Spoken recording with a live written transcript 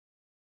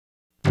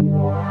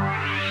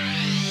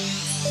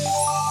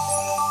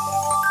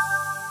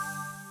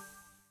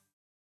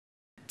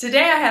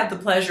Today I have the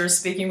pleasure of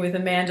speaking with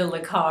Amanda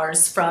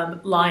Lacaze from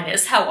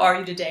Lynas. How are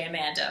you today,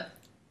 Amanda?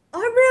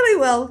 I'm really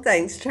well,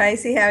 thanks,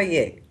 Tracy. How are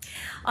you?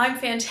 I'm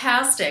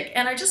fantastic,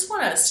 and I just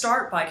want to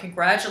start by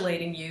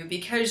congratulating you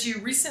because you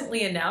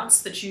recently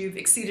announced that you've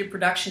exceeded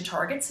production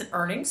targets and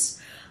earnings.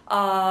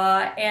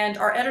 And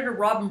our editor,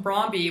 Robin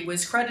Bromby,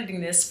 was crediting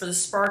this for the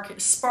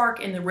spark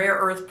in the rare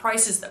earth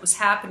prices that was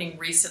happening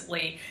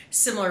recently,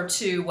 similar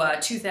to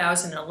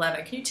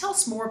 2011. Can you tell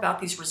us more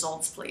about these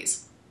results,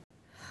 please?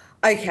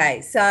 Okay,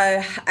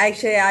 so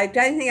actually I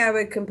don't think I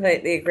would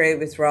completely agree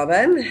with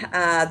Robin.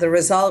 The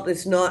result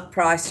is not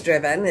price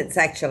driven, it's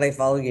actually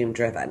volume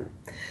driven.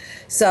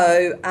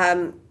 So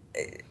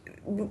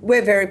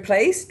we're very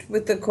pleased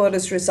with the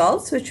quarter's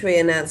results, which we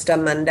announced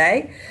on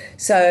Monday.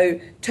 So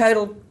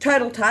total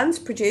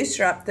tonnes produced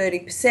are up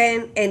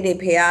 30%,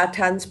 NdPr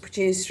tonnes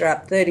produced are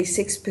up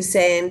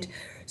 36%,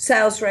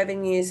 sales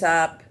revenues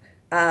up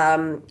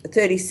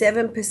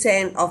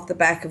 37% off the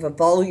back of a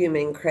volume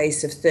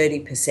increase of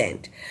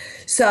 30%.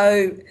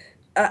 So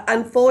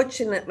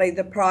unfortunately,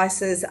 the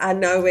prices are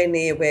nowhere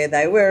near where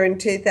they were in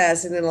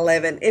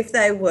 2011. If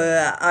they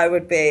were, I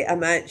would be a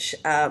much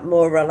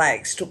more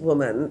relaxed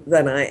woman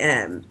than I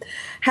am.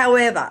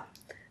 However,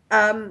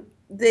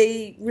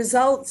 the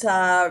results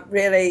are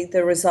really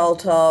the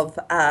result of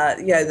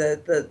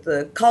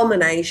the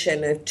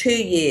culmination of 2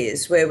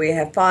 years where we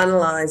have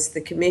finalised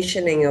the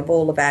commissioning of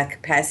all of our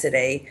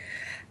capacity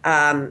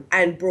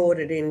and brought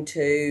it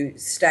into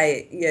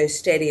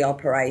steady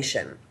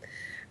operation.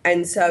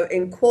 And so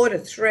in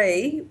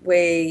Q3,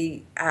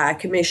 we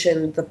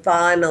commissioned the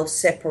final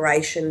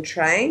separation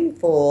train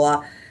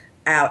for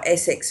our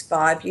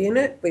SX5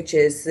 unit, which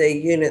is the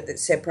unit that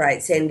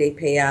separates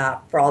NdPr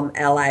from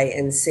La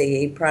and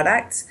Ce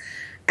products.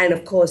 And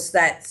of course,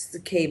 that's the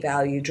key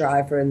value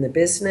driver in the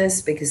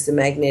business because the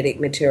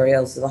magnetic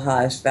materials are the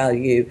highest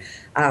value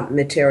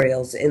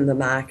materials in the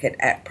market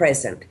at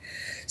present.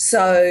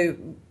 So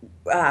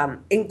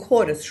in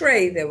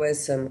Q3, there were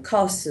some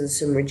costs and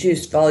some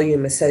reduced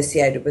volume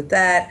associated with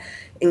that.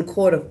 In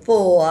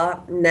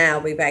Q4, now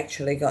we've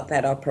actually got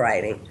that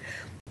operating.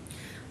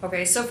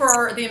 Okay, so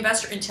for the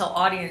InvestorIntel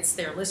audience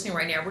there listening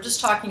right now, we're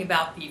just talking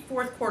about the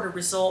fourth quarter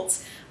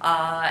results,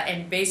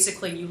 and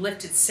basically you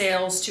lifted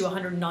sales to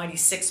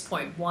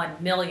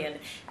 196.1 million,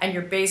 and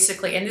you're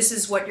basically, and this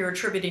is what you're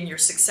attributing your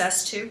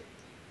success to?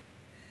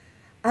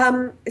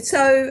 Look,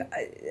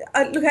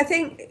 I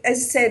think, as I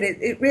said,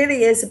 it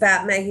really is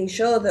about making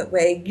sure that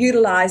we're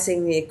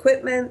utilising the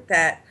equipment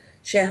that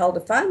shareholder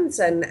funds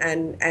and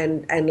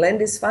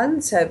lenders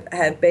funds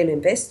have been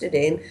invested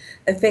in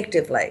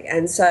effectively.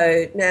 And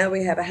so now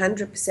we have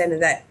 100% of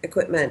that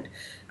equipment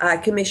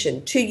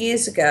commissioned. 2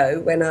 years ago,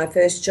 when I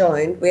first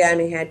joined, we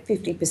only had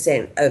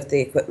 50% of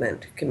the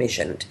equipment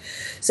commissioned.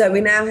 So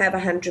we now have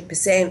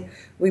 100%.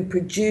 We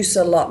produce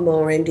a lot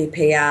more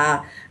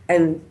NdPr,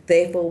 and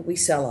therefore we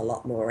sell a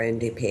lot more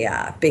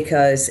NdPr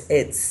because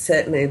it's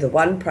certainly the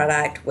one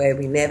product where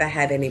we never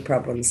have any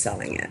problems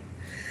selling it.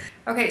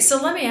 Okay,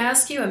 so let me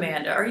ask you,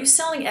 Amanda, are you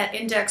selling at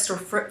indexed or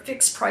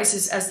fixed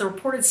prices as the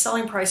reported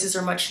selling prices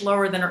are much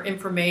lower than our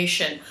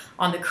information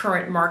on the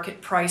current market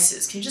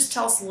prices? Can you just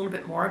tell us a little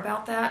bit more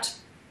about that?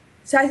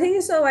 So I think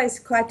it's always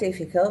quite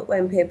difficult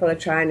when people are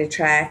trying to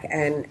track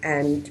and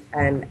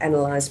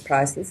analyse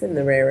prices in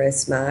the rare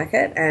earths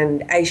market.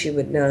 And as you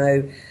would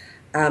know,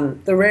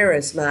 the rare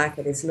earths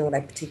market is not a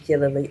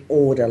particularly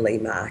orderly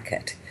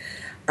market.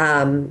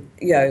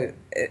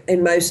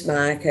 In most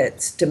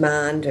markets,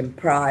 demand and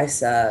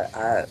price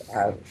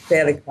are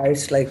fairly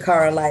closely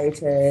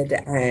correlated,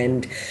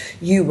 and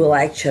you will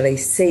actually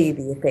see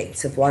the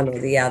effects of one or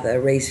the other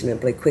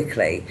reasonably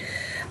quickly.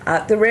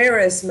 The rare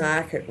earths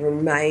market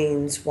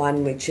remains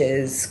one which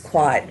is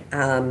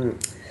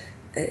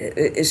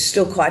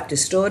still quite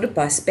distorted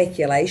by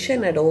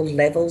speculation at all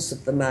levels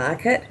of the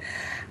market.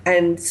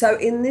 And so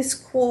in this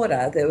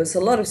quarter, there was a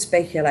lot of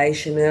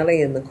speculation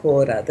early in the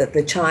quarter that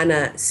the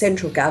China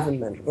central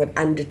government would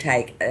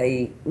undertake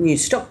a new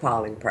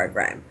stockpiling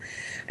program.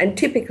 And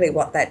typically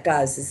what that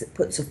does is it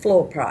puts a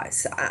floor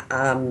price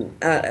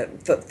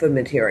for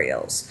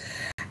materials.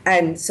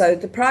 And so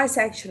the price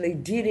actually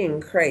did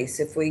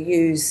increase if we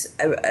use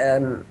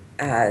the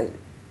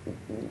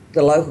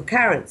local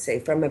currency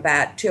from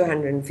about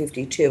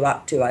 252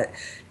 up to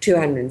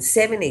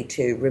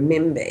 272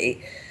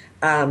 renminbi.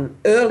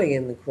 Early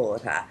in the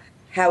quarter.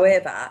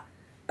 However,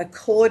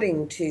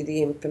 according to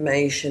the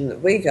information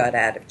that we got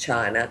out of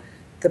China,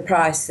 the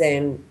price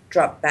then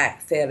dropped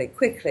back fairly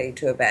quickly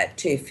to about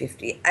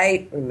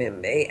 258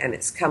 renminbi, and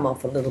it's come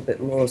off a little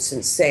bit more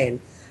since then,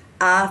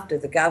 after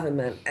the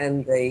government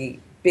and the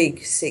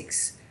big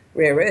 6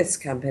 rare earths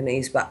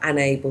companies were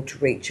unable to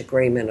reach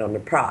agreement on a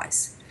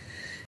price.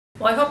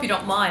 Well, I hope you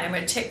don't mind. I'm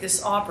going to take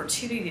this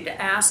opportunity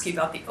to ask you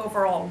about the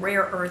overall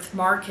rare earth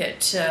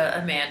market,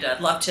 Amanda.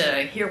 I'd love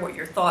to hear what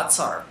your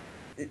thoughts are.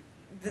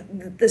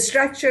 The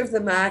structure of the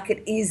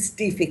market is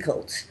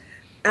difficult.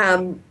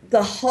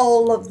 The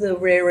whole of the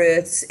rare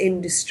earths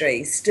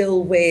industry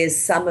still wears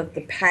some of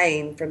the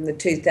pain from the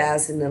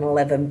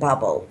 2011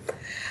 bubble.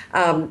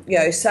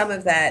 Some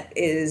of that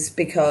is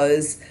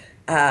because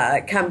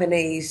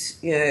companies,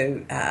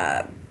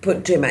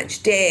 put too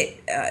much debt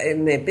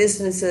in their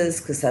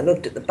businesses because they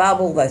looked at the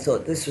bubble, they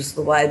thought this was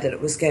the way that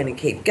it was going to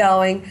keep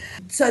going.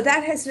 So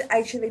that has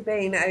actually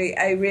been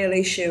a real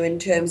issue in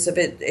terms of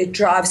it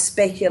drives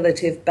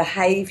speculative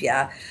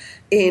behaviour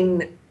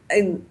in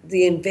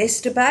the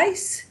investor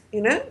base.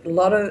 A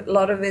lot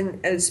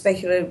of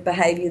speculative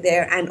behaviour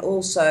there, and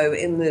also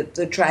in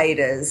the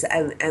traders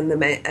and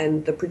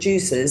the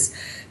producers,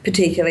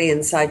 particularly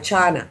inside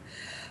China.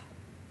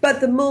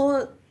 But the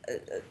more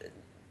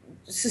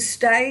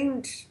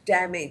sustained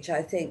damage,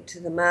 I think, to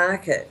the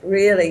market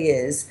really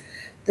is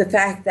the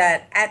fact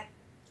that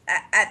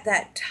at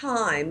that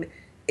time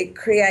it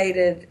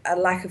created a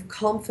lack of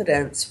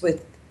confidence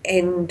with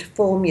end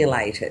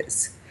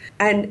formulators.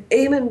 And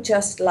even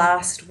just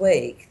last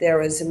week, there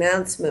was an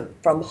announcement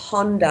from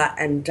Honda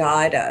and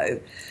Dido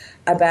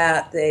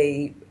about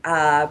the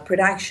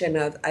production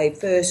of a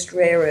first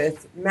rare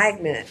earth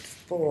magnet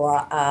for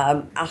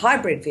a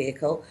hybrid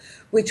vehicle,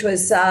 which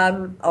was,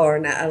 or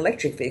an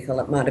electric vehicle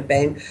it might have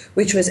been,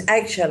 which was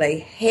actually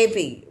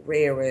heavy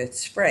rare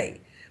earths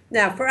free.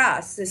 Now for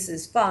us, this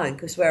is fine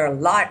because we're a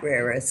light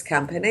rare earths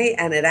company,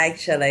 and it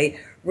actually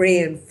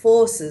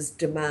reinforces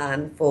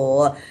demand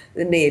for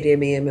the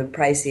neodymium and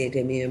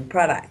praseodymium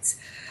products.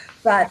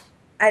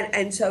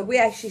 And so we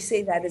actually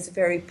see that as a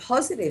very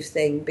positive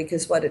thing,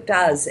 because what it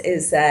does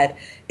is that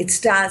it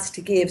starts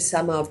to give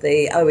some of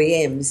the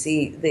OEMs,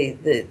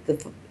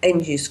 the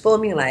end-use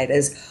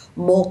formulators,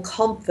 more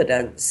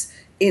confidence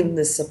in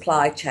the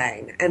supply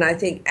chain. And I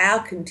think our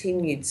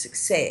continued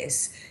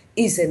success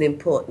is an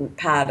important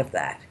part of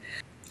that.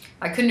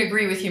 I couldn't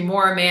agree with you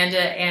more,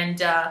 Amanda.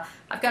 And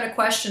I've got a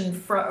question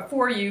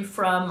for you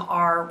from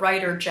our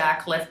writer,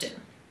 Jack Lifton.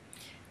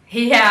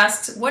 He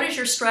asks, what is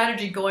your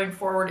strategy going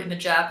forward in the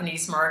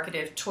Japanese market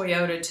if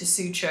Toyota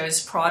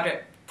Tsucho's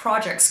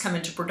projects come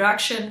into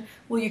production?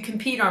 Will you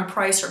compete on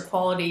price or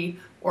quality,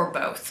 or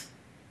both?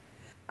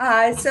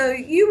 So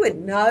you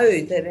would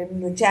know that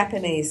in the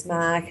Japanese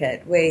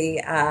market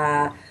we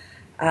are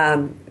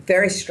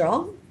very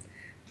strong,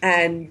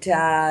 and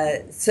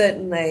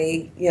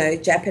certainly,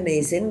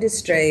 Japanese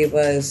industry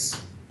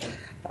was,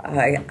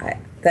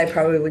 they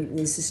probably wouldn't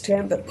use this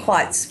term, but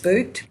quite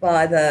spooked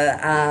by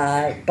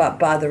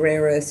the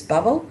rare earths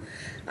bubble.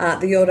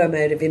 The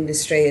automotive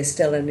industry is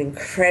still an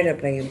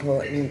incredibly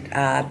important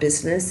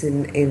business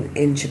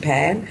in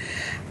Japan,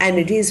 and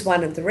it is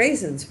one of the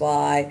reasons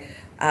why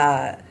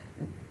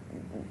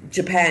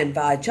Japan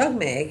via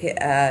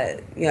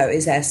JOGMEC,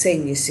 is our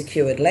senior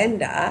secured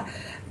lender,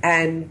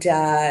 and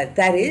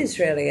that is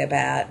really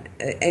about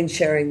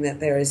ensuring that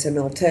there is an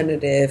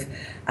alternative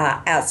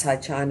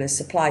outside China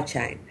supply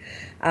chain.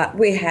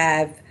 We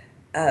have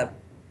our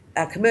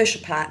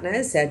commercial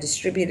partners, our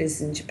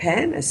distributors in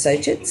Japan,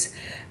 associates.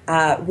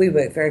 We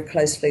work very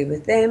closely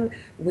with them.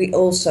 We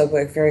also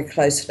work very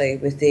closely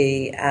with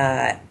the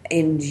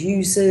end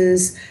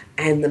users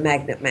and the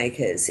magnet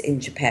makers in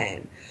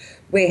Japan.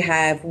 We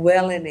have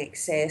well in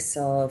excess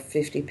of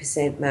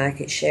 50%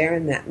 market share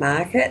in that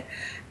market,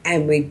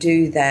 and we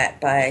do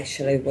that by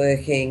actually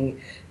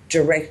working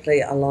directly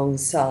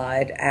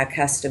alongside our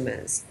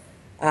customers.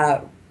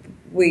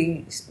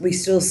 We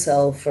still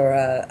sell for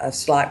a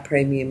slight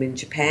premium in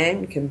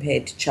Japan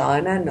compared to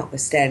China,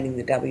 notwithstanding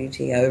the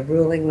WTO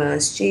ruling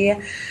last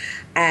year,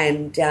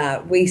 and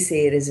we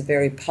see it as a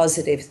very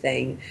positive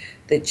thing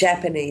that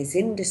Japanese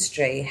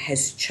industry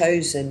has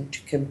chosen to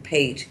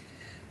compete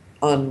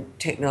on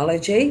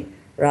technology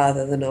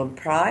rather than on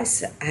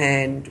price,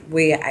 and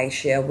we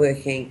actually are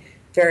working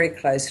very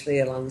closely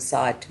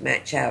alongside to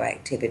match our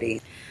activities.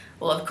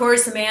 Well, of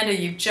course, Amanda,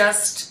 you've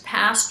just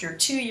passed your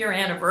 2-year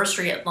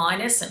anniversary at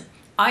Lynas, and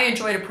I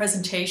enjoyed a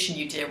presentation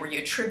you did where you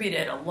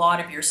attributed a lot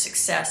of your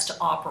success to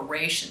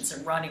operations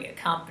and running a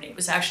company. It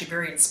was actually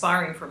very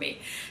inspiring for me.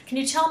 Can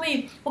you tell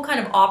me what kind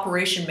of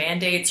operation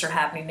mandates are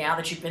happening now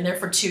that you've been there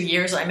for 2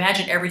 years? I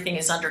imagine everything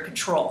is under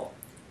control.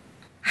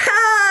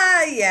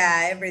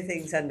 Yeah,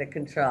 everything's under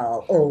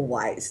control,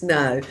 always.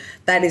 No,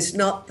 that is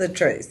not the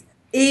truth.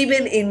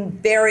 Even in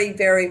very,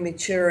 very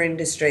mature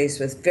industries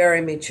with very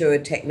mature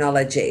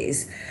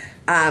technologies,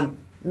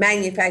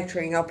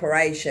 manufacturing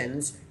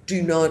operations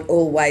do not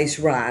always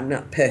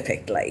run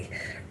perfectly,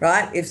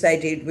 right? If they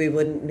did, we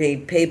wouldn't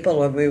need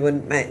people, and we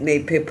wouldn't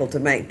need people to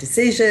make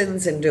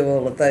decisions and do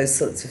all of those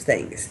sorts of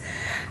things.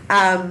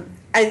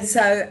 And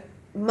so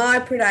my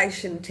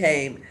production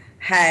team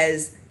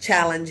has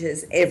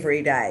challenges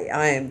every day,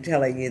 I am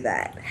telling you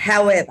that.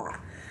 However,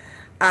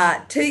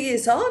 2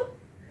 years on,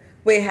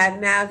 we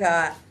have now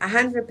got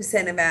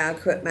 100% of our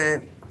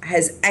equipment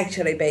has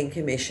actually been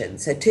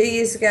commissioned. So 2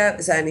 years ago, it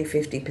was only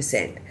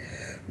 50%.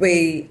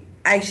 We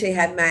actually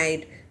have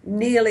made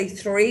nearly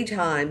 3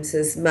 times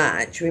as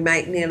much. We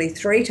make nearly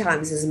 3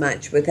 times as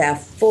much with our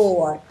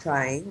 4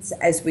 trains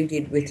as we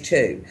did with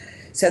 2.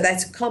 So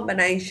that's a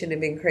combination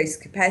of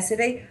increased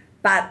capacity,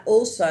 but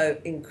also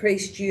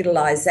increased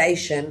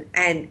utilisation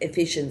and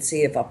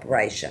efficiency of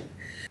operation.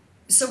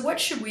 So what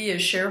should we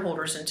as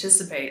shareholders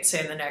anticipate,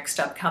 say, in the next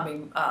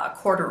upcoming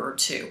quarter or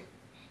two?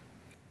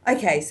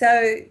 Okay, so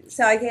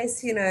I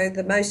guess,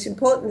 the most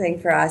important thing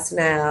for us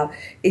now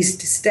is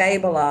to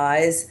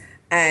stabilize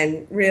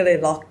and really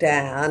lock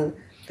down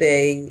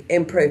the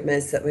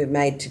improvements that we've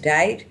made to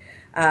date.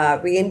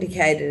 We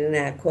indicated in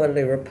our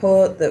quarterly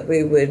report that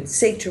we would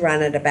seek to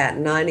run at about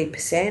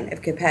 90%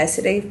 of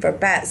capacity for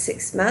about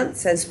 6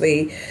 months as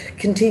we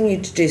continue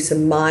to do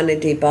some minor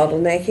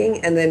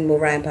debottlenecking, and then we'll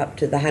ramp up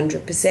to the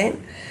 100%.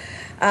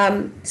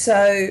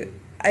 So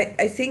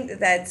I think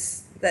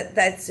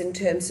that's in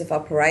terms of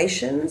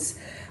operations.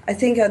 I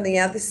think on the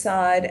other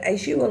side,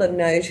 as you will have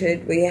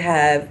noted, we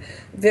have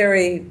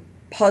very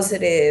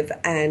positive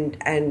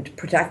and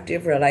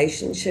productive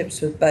relationships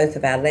with both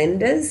of our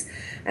lenders,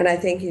 and I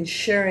think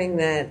ensuring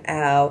that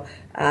our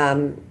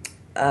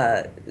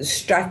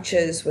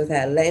structures with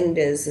our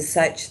lenders are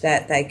such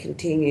that they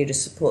continue to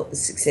support the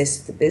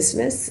success of the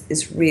business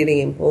is really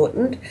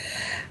important.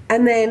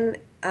 And then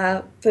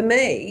for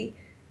me,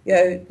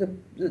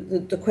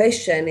 the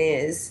question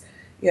is,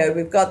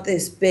 we've got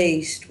this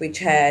beast which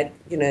had,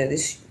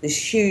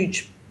 this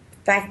huge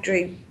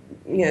factory,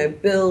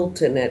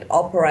 built, and it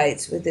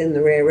operates within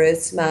the rare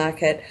earths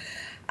market.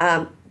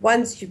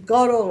 Once you've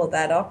got all of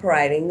that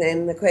operating,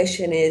 then the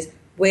question is,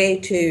 where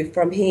to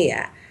from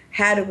here?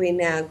 How do we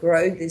now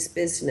grow this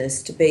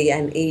business to be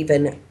an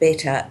even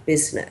better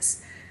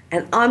business?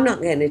 And I'm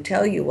not going to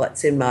tell you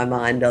what's in my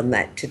mind on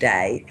that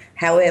today.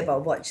 However,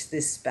 watch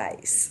this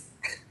space.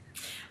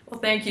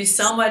 Well, thank you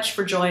so much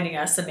for joining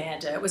us,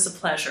 Amanda. It was a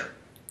pleasure.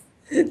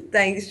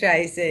 Thanks,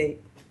 Tracy.